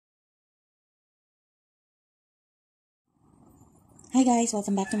Hi guys,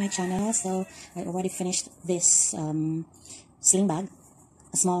 welcome back to my channel. So I already finished this sling bag,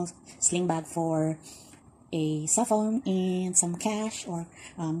 a small sling bag for a cell phone and some cash or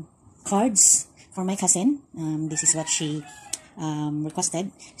cards for my cousin. This is what she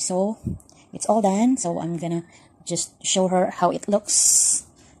requested. So it's all done. So I'm gonna just show her how it looks.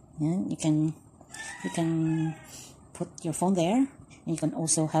 Yeah, you can put your phone there, and you can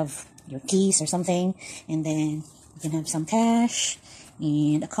also have your keys or something, and then you can have some cash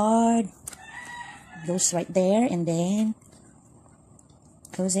and a card goes right there, and then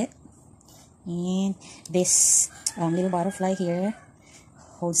close it, and this little butterfly here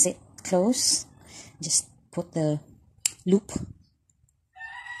holds it close. Just put the loop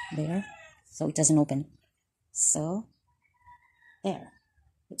there so it doesn't open. So there,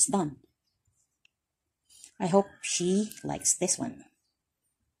 it's done. I hope she likes this one.